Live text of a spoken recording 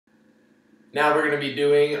Now we're going to be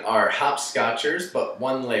doing our hopscotchers, but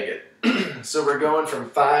one-legged. So we're going from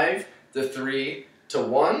 5 to 3 to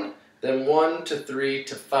 1, then 1 to 3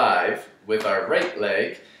 to 5 with our right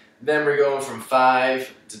leg. Then we're going from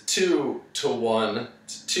 5 to 2 to 1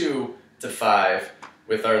 to 2 to 5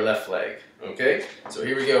 with our left leg. Okay, so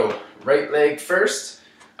here we go. Right leg first.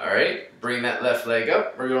 All right, bring that left leg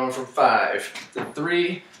up. We're going from 5 to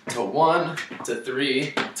 3 to 1 to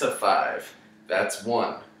 3 to 5. That's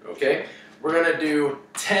 1. Okay, we're going to do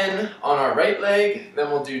 10 on our right leg, then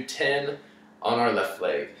we'll do 10 on our left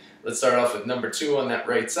leg. Let's start off with number 2 on that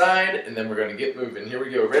right side, and then we're going to get moving. Here we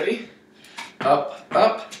go. Ready? Up,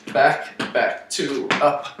 up, back, back. 2,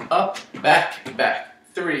 up, back, back.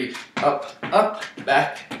 3, up,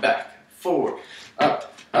 back, back. 4,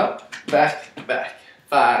 up, back, back.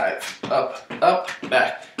 5, up,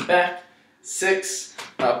 back, back. 6,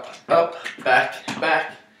 up, back,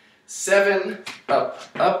 back. 7, up,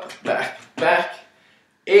 back, back.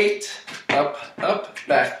 8, up,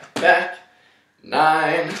 back, back.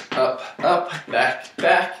 9, up, back,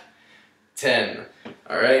 back. 10.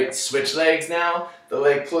 All right, switch legs now. The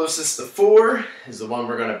leg closest to 4 is the one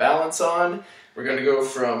we're going to balance on. We're going to go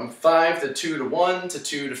from 5 to 2 to 1 to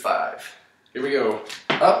 2 to 5. Here we go.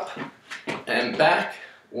 Up and back.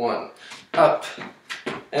 1. Up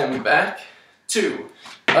and back. 2.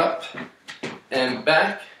 Up and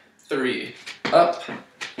back. 3. Up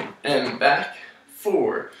and back.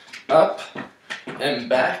 4. Up and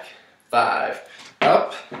back. 5.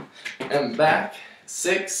 Up and back.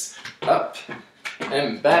 6. Up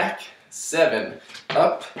and back. 7.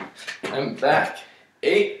 Up and back.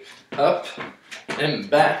 8. Up and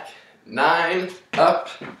back. 9. Up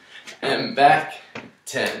and back.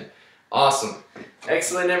 10. Awesome.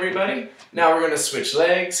 Excellent, everybody. Now we're going to switch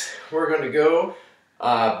legs. We're going to go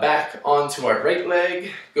back onto our right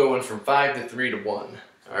leg, going from 5 to 3 to 1.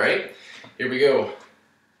 All right? Here we go.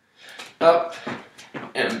 Up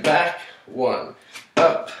and back. 1.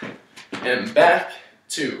 Up and back.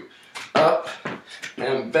 2. Up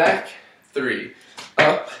and back. 3.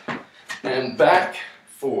 Up and back.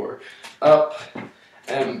 4. Up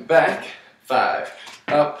and back. 5.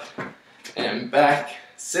 Up and back.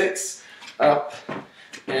 6. Up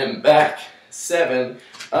and back. 7.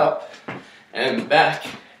 Up and back.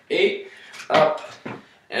 8. Up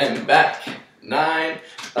and back. 9.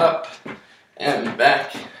 Up and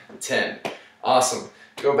back. 10. Awesome.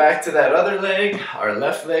 Go back to that other leg, our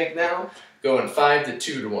left leg now, going 5 to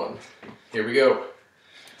 2 to 1. Here we go.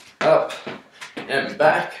 Up and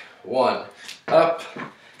back. 1. Up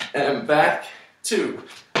and back. 2.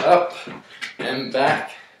 Up and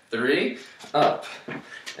back. 3. Up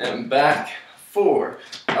and back. 4.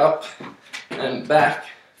 Up and back.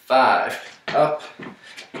 5. Up,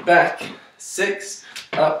 back. 6.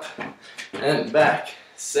 Up and back.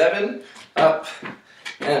 7. Up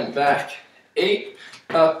and back. 8.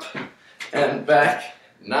 Up and back.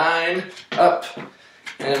 9. Up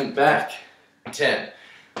and back. 10.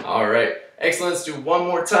 All right. Excellent. Let's do one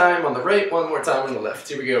more time on the right, one more time on the left.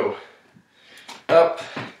 Here we go. Up,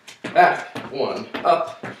 back. 1.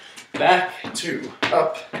 Up, back. 2.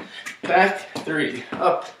 Up, back. 3.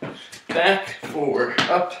 Up, back. 4.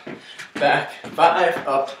 Up, back. 5.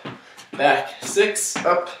 Up, back. 6.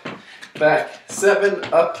 Up, back. 7.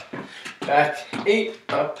 Up, back. 8.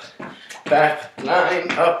 Up, back.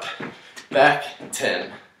 9. Up, back.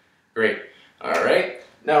 10. Great. All right.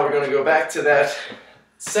 Now we're going to go back to that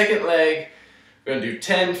second leg. We're going to do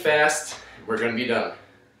 10 fast. We're going to be done.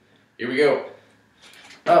 Here we go.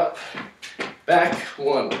 Up, back.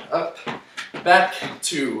 1. Up, back.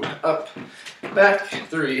 2. Up, back.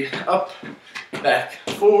 3. Up, back.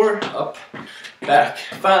 4. Up, back.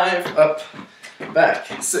 5. Up,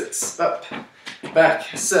 back. 6. Up, back.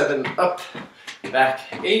 7. Up, back.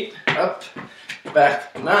 8. Up,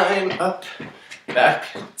 back. 9. Up, back.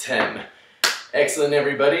 10. Excellent,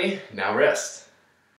 everybody. Now rest.